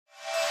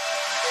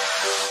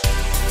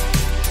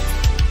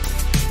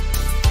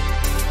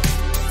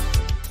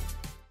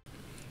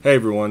Hey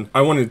everyone,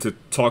 I wanted to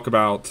talk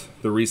about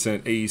the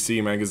recent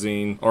AEC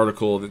magazine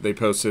article that they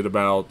posted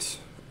about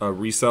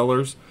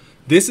resellers.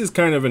 This is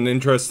kind of an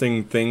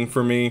interesting thing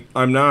for me.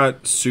 I'm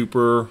not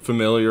super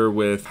familiar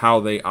with how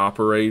they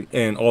operate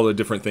and all the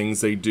different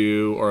things they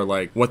do, or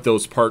like what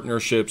those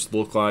partnerships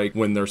look like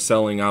when they're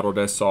selling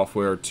Autodesk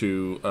software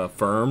to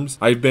firms.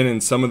 I've been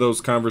in some of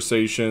those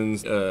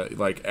conversations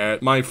like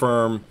at my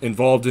firm,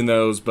 involved in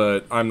those,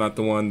 but I'm not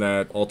the one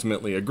that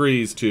ultimately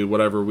agrees to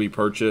whatever we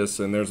purchase.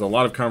 And there's a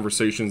lot of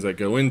conversations that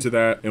go into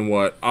that and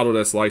what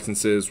Autodesk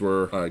licenses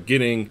we're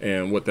getting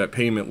and what that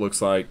payment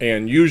looks like.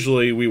 And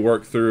usually we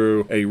work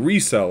through a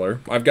reseller.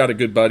 I've got a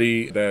good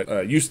buddy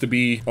that used to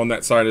be on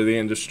that side of the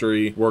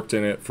industry, worked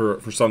in it for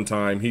some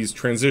time. He's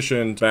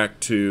transitioned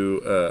back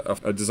to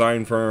a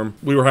design firm.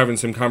 We were having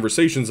some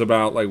conversations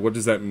about like, what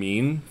does that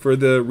mean for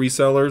the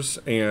resellers,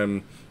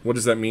 and what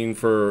does that mean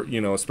for,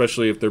 you know,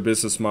 especially if their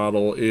business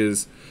model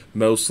is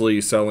mostly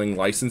selling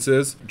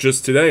licenses.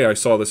 Just today I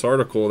saw this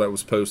article that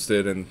was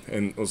posted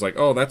and was like,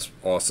 oh, that's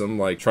awesome.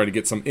 Like, try to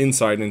get some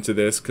insight into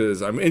this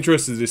because I'm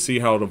interested to see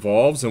how it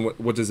evolves and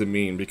what does it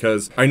mean,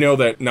 because I know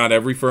that not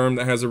every firm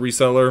that has a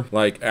reseller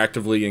like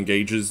actively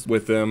engages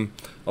with them.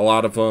 A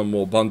lot of them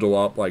will bundle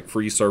up like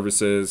free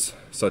services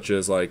such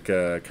as like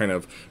kind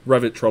of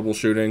Revit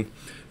troubleshooting,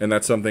 and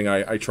that's something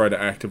I try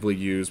to actively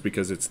use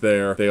because it's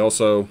there. They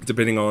also,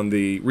 depending on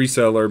the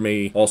reseller,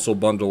 may also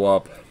bundle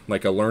up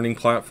like a learning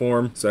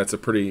platform, so that's a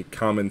pretty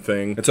common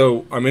thing. And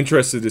so I'm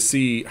interested to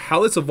see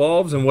how this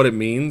evolves and what it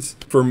means.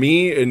 For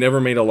me, it never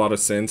made a lot of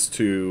sense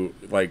to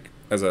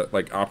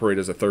operate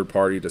as a third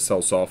party to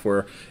sell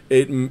software.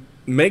 It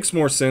makes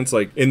more sense,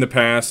 like in the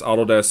past,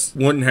 Autodesk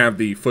wouldn't have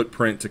the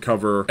footprint to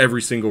cover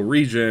every single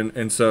region,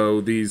 and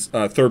so these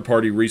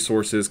third-party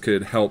resources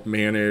could help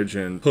manage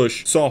and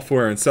push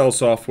software and sell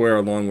software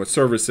along with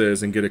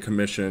services and get a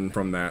commission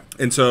from that.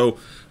 And so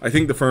I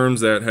think the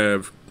firms that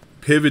have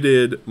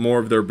pivoted more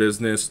of their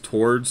business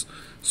towards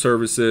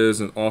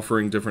services and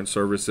offering different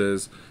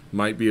services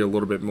might be a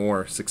little bit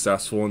more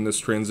successful in this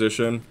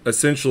transition.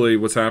 Essentially,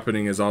 what's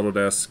happening is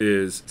Autodesk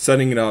is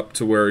setting it up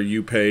to where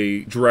you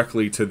pay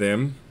directly to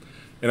them.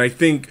 And I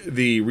think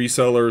the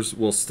resellers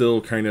will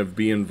still kind of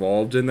be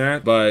involved in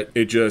that, but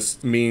it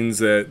just means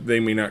that they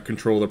may not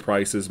control the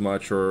price as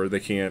much, or they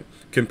can't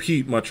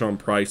compete much on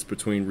price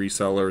between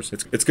resellers.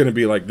 It's going to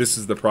be like, this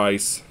is the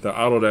price that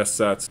Autodesk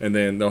sets, and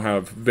then they'll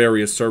have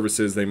various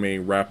services they may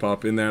wrap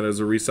up in that as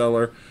a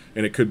reseller.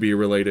 And it could be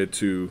related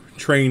to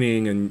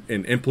training and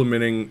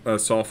implementing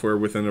software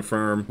within a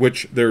firm,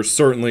 which there's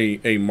certainly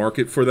a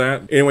market for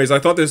that. Anyways, I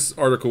thought this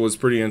article was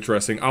pretty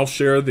interesting. I'll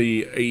share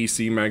the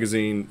AEC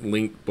magazine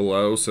link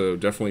below, so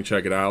definitely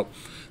check it out.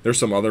 There's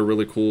some other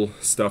really cool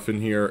stuff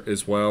in here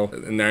as well.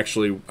 And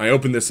actually, I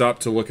opened this up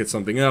to look at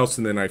something else,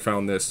 and then I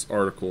found this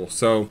article.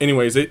 So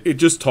anyways, it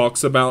just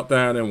talks about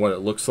that and what it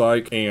looks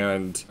like.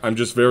 And I'm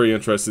just very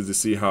interested to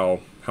see how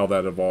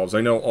that evolves.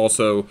 I know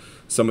also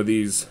some of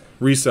these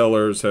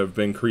resellers have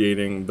been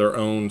creating their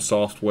own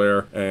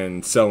software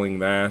and selling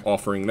that,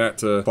 offering that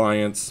to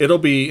clients. It'll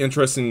be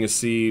interesting to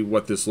see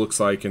what this looks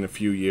like in a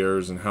few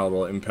years and how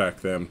it'll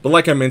impact them. But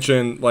like I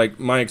mentioned,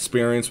 like my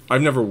experience,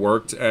 I've never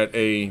worked at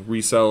a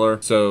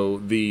reseller, so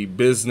the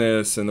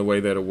business and the way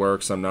that it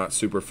works, I'm not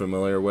super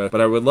familiar with. But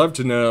I would love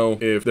to know,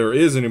 if there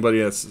is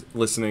anybody that's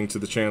listening to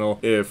the channel,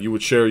 if you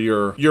would share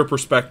your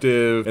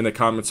perspective in the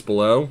comments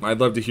below.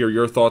 I'd love to hear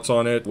your thoughts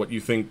on it, what you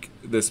think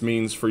this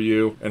means for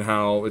you, and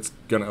how it's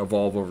going to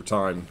evolve over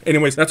time.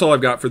 Anyways, that's all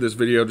I've got for this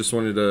video. Just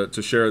wanted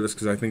to share this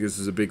because I think this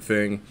is a big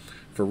thing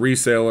for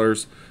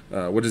resellers.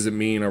 What does it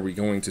mean? Are we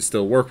going to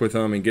still work with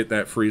them and get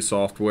that free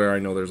software? I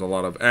know there's a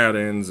lot of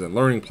add-ins and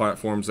learning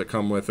platforms that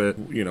come with it.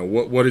 You know,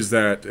 what does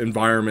that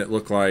environment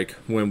look like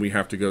when we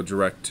have to go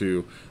direct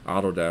to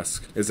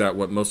Autodesk? Is that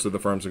what most of the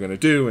firms are going to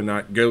do and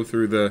not go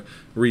through the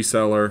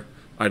reseller?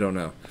 I don't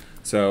know.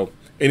 So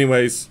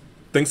anyways,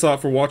 thanks a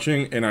lot for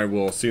watching, and I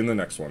will see you in the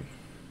next one.